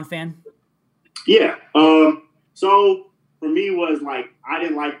still, LeBron fan? Yeah. So for me was like I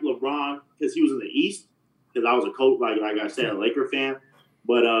didn't like LeBron because he was in the East because I was a coach, like I said, a Laker fan.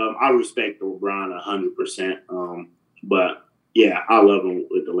 But I respect LeBron 100%. But yeah, I love him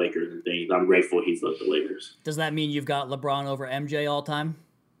with the Lakers and things. I'm grateful he's loved the Lakers. Does that mean you've got LeBron over MJ all time?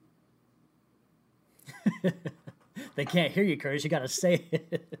 They can't hear you, Curtis. You got to say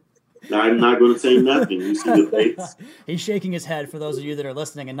it. I'm not going to say nothing. You see the face. He's shaking his head for those of you that are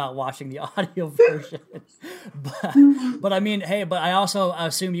listening and not watching the audio version. But I mean, hey, but I also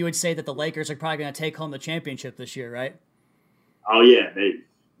assume you would say that the Lakers are probably going to take home the championship this year, right? Oh, yeah. They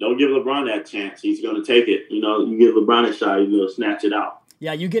don't give LeBron that chance. He's going to take it. You give LeBron a shot, he's going to snatch it out.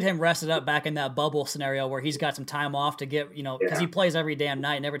 Yeah, you get him rested up back in that bubble scenario where he's got some time off to get, because he plays every damn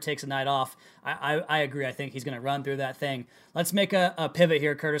night, never takes a night off. I agree. I think he's going to run through that thing. Let's make a pivot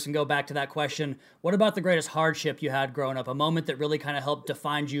here, Curtis, and go back to that question. What about the greatest hardship you had growing up, a moment that really kind of helped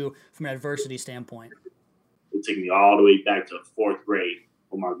define you from an adversity standpoint? It took me all the way back to 4th grade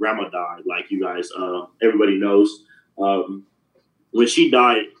when my grandma died. Like you guys, everybody knows. When she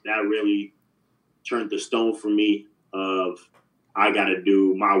died, that really turned the stone for me of I got to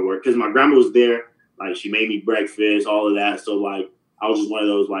do my work because my grandma was there. Like she made me breakfast, all of that. So like I was just one of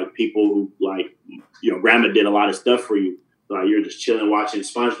those like people who like, grandma did a lot of stuff for you. So, like you're just chilling watching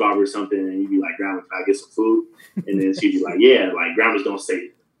SpongeBob or something and you'd be like, grandma, can I get some food? And then she'd be like, yeah, like grandmas don't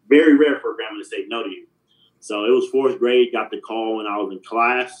say, very rare for a grandma to say no to you. So it was 4th grade, got the call when I was in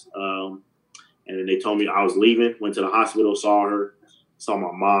class. And then they told me I was leaving, went to the hospital, saw her, saw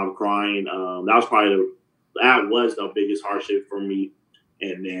my mom crying. That was the biggest hardship for me.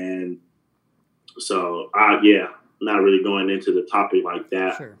 And then, so, not really going into the topic like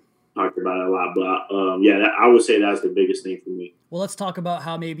that. Sure. talked about it a lot. But I would say that's the biggest thing for me. Well, let's talk about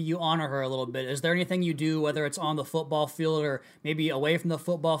how maybe you honor her a little bit. Is there anything you do, whether it's on the football field or maybe away from the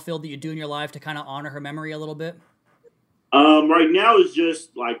football field, that you do in your life to kind of honor her memory a little bit? Right now it's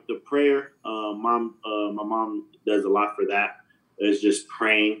just like the prayer. My mom does a lot for that. It's just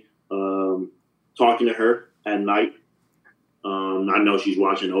praying, talking to her at night. I know she's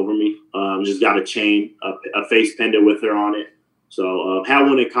watching over me. Just got a chain, a face pendant with her on it. So had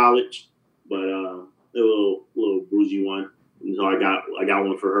one in college, but a little bougie one. And so I got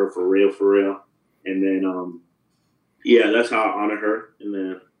one for her for real. And then that's how I honor her. And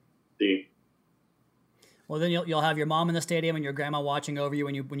then Well, then you'll have your mom in the stadium and your grandma watching over you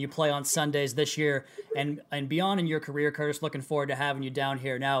when you play on Sundays this year and beyond in your career, Curtis. Looking forward to having you down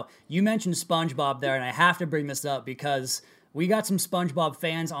here. Now, you mentioned SpongeBob there, and I have to bring this up because we got some SpongeBob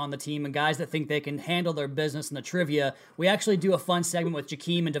fans on the team and guys that think they can handle their business in the trivia. We actually do a fun segment with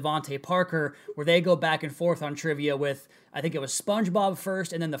Jakeem and Devontae Parker where they go back and forth on trivia with, I think it was SpongeBob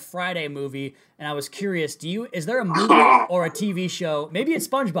first and then the Friday movie. And I was curious, is there a movie or a TV show? Maybe it's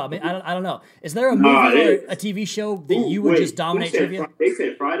SpongeBob. I don't know. Is there a movie or a TV show that you would just dominate trivia? They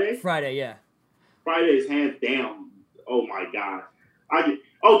said Friday? Friday, yeah. Friday is hands down. Oh my God.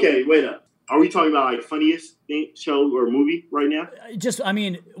 Okay, wait up. Are we talking about like funniest show or movie right now?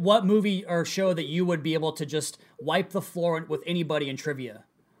 What movie or show that you would be able to just wipe the floor with anybody in trivia?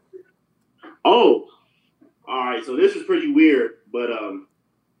 Oh, all right. So this is pretty weird, but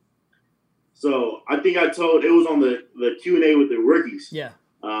so I think I told it was on the Q&A with the rookies. Yeah.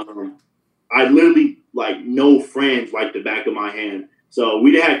 I literally like know Friends like the back of my hand. So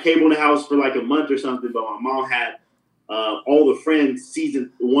we didn't have cable in the house for like a month or something, but my mom had all the Friends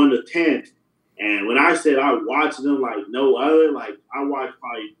season 1 to 10. And when I said I watched them like no other, like I watched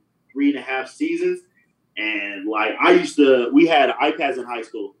probably 3.5 seasons. And like we had iPads in high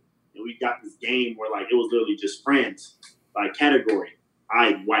school and we got this game where like it was literally just Friends, like category.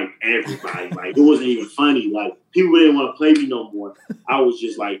 I wiped everybody. Like it wasn't even funny. Like people didn't want to play me no more. I was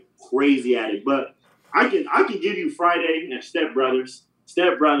just like crazy at it. But I can give you Friday and Step Brothers.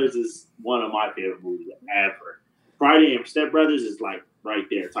 Step Brothers is one of my favorite movies ever. Friday and Step Brothers is like right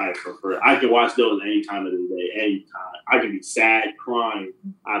there, tied for. I can watch those any time of the day, anytime. I can be sad, crying.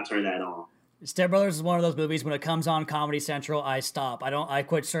 I turn that on. Step Brothers is one of those movies when it comes on Comedy Central, I stop. I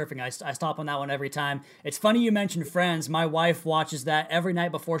quit surfing. I stop on that one every time. It's funny you mentioned Friends. My wife watches that every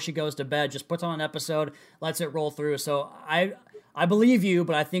night before she goes to bed. Just puts on an episode, lets it roll through. So I believe you,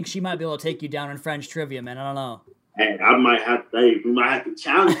 but I think she might be able to take you down in Friends trivia, man. I don't know. Hey, we might have to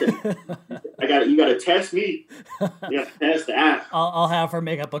challenge that. You got to test me. You got to test the app. I'll have her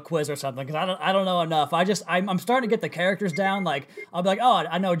make up a quiz or something because I don't know enough. I'm starting to get the characters down. Like I'll be like, oh,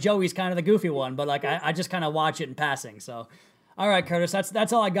 I know Joey's kind of the goofy one, but like I just kind of watch it in passing. So, all right, Curtis,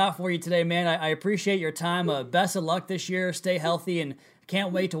 that's all I got for you today, man. I appreciate your time. Best of luck this year. Stay healthy and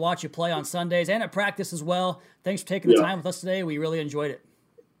can't wait to watch you play on Sundays and at practice as well. Thanks for taking the time with us today. We really enjoyed it.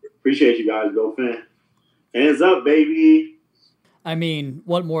 Appreciate you guys. Go fan. Hands up, baby. I mean,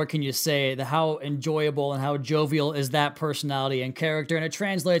 what more can you say? How enjoyable and how jovial is that personality and character, and it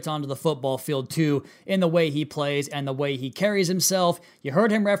translates onto the football field too, in the way he plays and the way he carries himself. You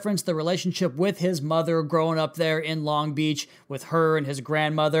heard him reference the relationship with his mother growing up there in Long Beach with her and his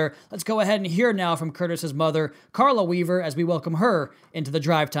grandmother. Let's go ahead and hear now from Curtis's mother, Carla Weaver, as we welcome her into the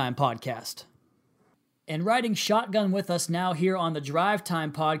Drive Time Podcast. And riding shotgun with us now here on the Drive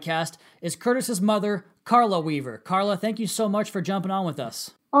Time Podcast is Curtis's mother, Carla Weaver. Carla, thank you so much for jumping on with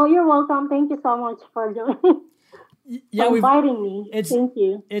us. Oh, you're welcome. Thank you so much for inviting me. Thank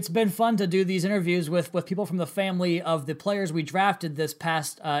you. It's been fun to do these interviews with people from the family of the players we drafted this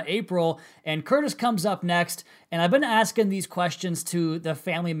past April, and Curtis comes up next. And I've been asking these questions to the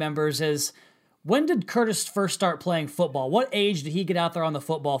family members when did Curtis first start playing football? What age did he get out there on the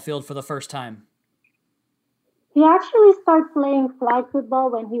football field for the first time? He actually started playing flag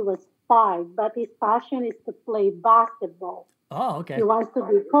football when he was 5, but his passion is to play basketball. Oh, okay. He wants to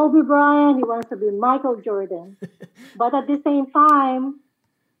be Kobe Bryant. He wants to be Michael Jordan. But at the same time,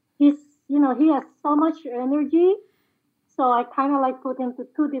 he has so much energy. So I kind of like put him to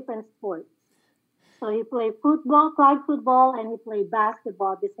 2 different sports. So he played football, flag football, and he played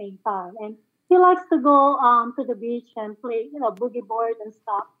basketball at the same time. And he likes to go to the beach and play, boogie board and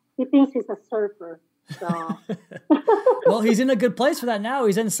stuff. He thinks he's a surfer. So. Well, he's in a good place for that now.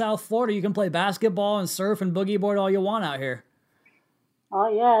 He's in South Florida. You can play basketball and surf and boogie board all you want out here. Oh,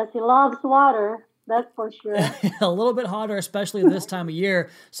 yes. He loves water. That's for sure. A little bit hotter, especially this time of year.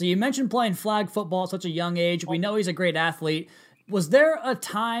 So you mentioned playing flag football at such a young age. We know he's a great athlete. Was there a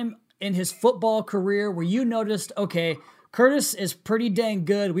time in his football career where you noticed, okay, Curtis is pretty dang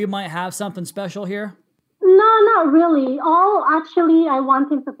good. We might have something special here. No, not really. Actually, I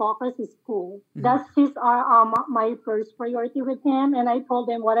want him to focus his school. Mm-hmm. That's my first priority with him. And I told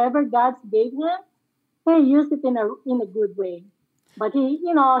him whatever God gave him, hey, use it in a good way. But he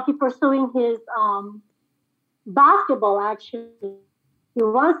pursuing his basketball. Actually, he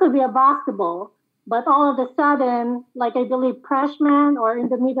wants to be a basketball, but all of a sudden, like I believe freshman or in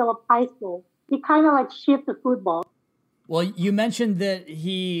the middle of high school, he kind of like shift to football. Well, you mentioned that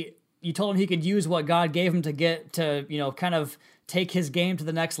you told him he could use what God gave him to get to, kind of take his game to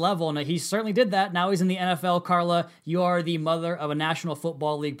the next level. And he certainly did that. Now he's in the NFL. Carla, you are the mother of a National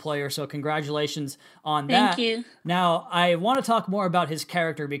Football League player. So congratulations on that. Thank you. Now, I want to talk more about his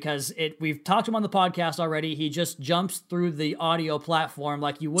character because we've talked to him on the podcast already. He just jumps through the audio platform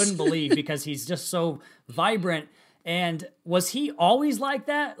like you wouldn't believe because he's just so vibrant. And was he always like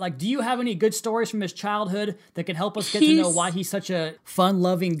that? Like, do you have any good stories from his childhood that can help us get to know why he's such a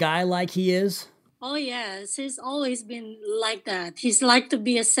fun-loving guy like he is? Oh, yes. He's always been like that. He's like to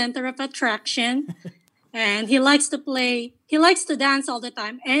be a center of attraction. And he likes to play. He likes to dance all the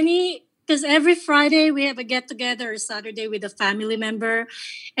time. Because every Friday we have a get-together or Saturday with a family member.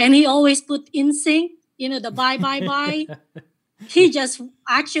 And he always put NSYNC, the bye, bye, bye. He just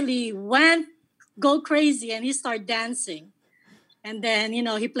actually go crazy and he started dancing. And then,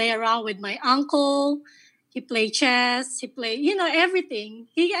 he play around with my uncle. He play chess. He play, everything.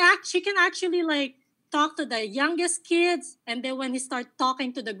 He can actually like talk to the youngest kids. And then when he start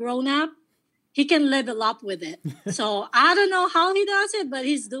talking to the grown-up, he can level up with it. So I don't know how he does it, but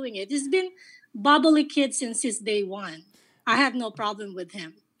he's doing it. He's been bubbly kid since his day one. I have no problem with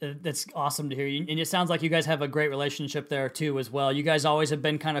him. That's awesome to hear. And it sounds like you guys have a great relationship there too as well. You guys always have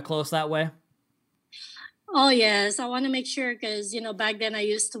been kind of close that way? Oh, yes. I want to make sure because, back then I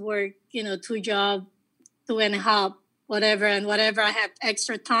used to work, 2 jobs, 2.5, whatever. And whatever I have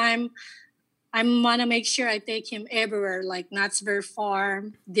extra time, I want to make sure I take him everywhere, like Knott's Berry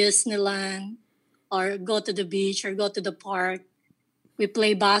Farm, Disneyland, or go to the beach or go to the park. We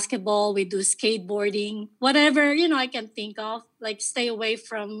play basketball. We do skateboarding, whatever, I can think of, like stay away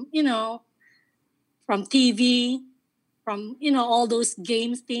from, from TV, from, all those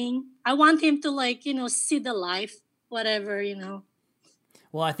games thing. I want him to see the life, whatever,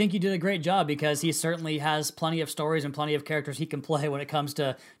 Well, I think you did a great job because he certainly has plenty of stories and plenty of characters he can play when it comes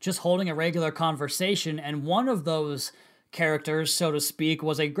to just holding a regular conversation. And one of those characters, so to speak,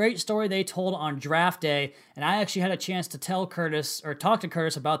 was a great story they told on draft day. And I actually had a chance to talk to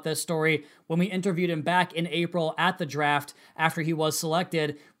Curtis about this story when we interviewed him back in April at the draft after he was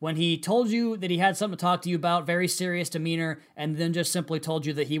selected, when he told you that he had something to talk to you about, very serious demeanor, and then just simply told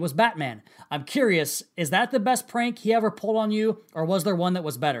you that he was Batman. I'm curious, is that the best prank he ever pulled on you, or was there one that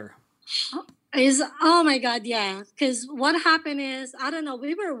was better? Oh my God, yeah. Because what happened is, I don't know,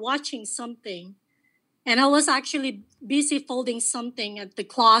 we were watching something, and I was actually busy folding something at the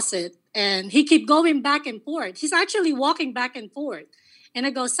closet. And he kept going back and forth. He's actually walking back and forth. And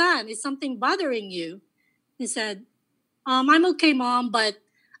I go, son, is something bothering you? He said, I'm okay, Mom. But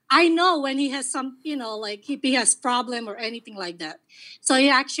I know when he has some, like if he has problem or anything like that. So he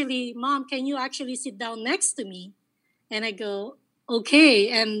actually, Mom, can you actually sit down next to me? And I go, okay.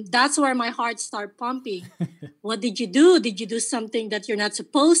 And that's where my heart started pumping. What did you do? Did you do something that you're not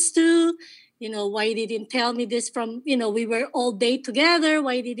supposed to? Why you didn't tell me this from, we were all day together.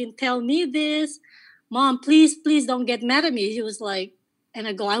 Why you didn't tell me this? Mom, please don't get mad at me. He was like, and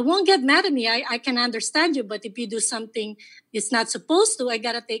I go, I won't get mad at me. I can understand you. But if you do something it's not supposed to, I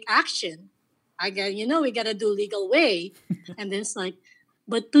got to take action. We got to do legal way. And then it's like,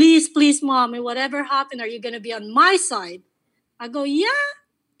 but please, Mom, whatever happened, are you going to be on my side? I go, yeah,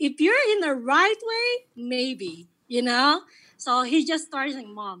 if you're in the right way, maybe, So he just started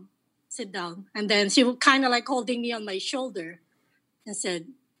saying, Mom, sit down. And then she was kind of like holding me on my shoulder and said,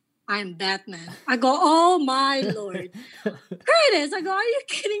 I'm Batman. I go, oh my Lord. Curtis, I go, are you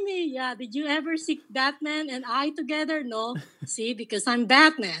kidding me? Yeah, did you ever see Batman and I together? No. See, because I'm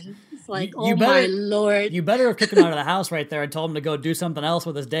Batman. It's like, my Lord. You better have kicked him out of the house right there and told him to go do something else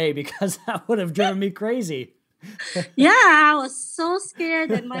with his day, because that would have driven me crazy. Yeah, I was so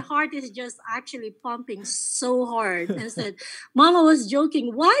scared, and my heart is just actually pumping so hard. And I said, Mama was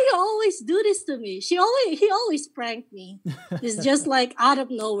joking, why you always do this to me? He always pranked me. It's just like out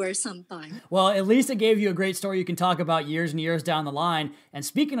of nowhere sometimes. Well, at least it gave you a great story you can talk about years and years down the line. And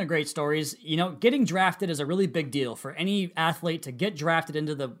speaking of great stories, getting drafted is a really big deal for any athlete. To get drafted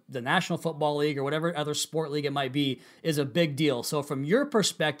into the National Football League or whatever other sport league it might be is a big deal. So from your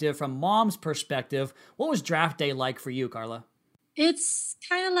perspective, from Mom's perspective, what was draft day like for you, Carla? It's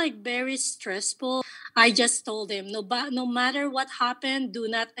kind of like very stressful. I just told him, no matter what happened, do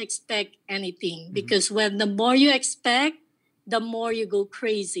not expect anything. Because when the more you expect, the more you go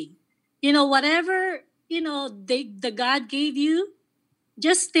crazy. Whatever, the God gave you,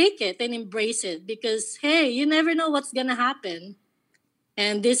 just take it and embrace it. Because, hey, you never know what's going to happen.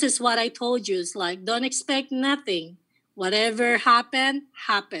 And this is what I told you. It's like, don't expect nothing. Whatever happened.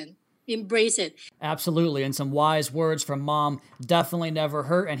 Embrace it. Absolutely. And some wise words from Mom definitely never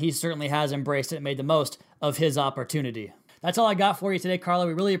hurt. And he certainly has embraced it and made the most of his opportunity. That's all I got for you today, Carla.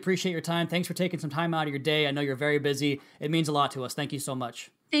 We really appreciate your time. Thanks for taking some time out of your day. I know you're very busy. It means a lot to us. Thank you so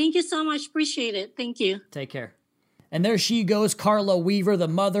much. Thank you so much. Appreciate it. Thank you. Take care. And there she goes, Carla Weaver, the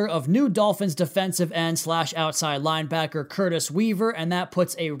mother of new Dolphins defensive end / outside linebacker Curtis Weaver. And that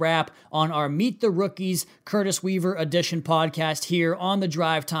puts a wrap on our Meet the Rookies Curtis Weaver edition podcast here on the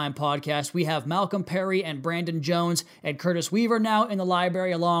Drive Time podcast. We have Malcolm Perry and Brandon Jones and Curtis Weaver now in the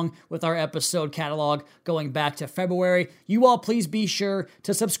library, along with our episode catalog going back to February. You all please be sure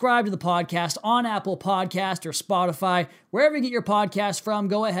to subscribe to the podcast on Apple Podcast or Spotify. Wherever you get your podcast from,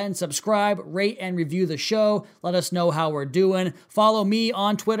 go ahead and subscribe, rate, and review the show. Let us know how we're doing. Follow me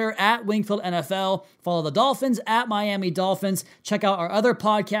on Twitter at Wingfield NFL. Follow the Dolphins at Miami Dolphins. Check out our other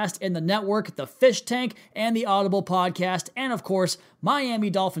podcast in the network, The Fish Tank and the Audible podcast. And of course,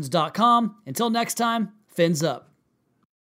 MiamiDolphins.com. Until next time, fins up.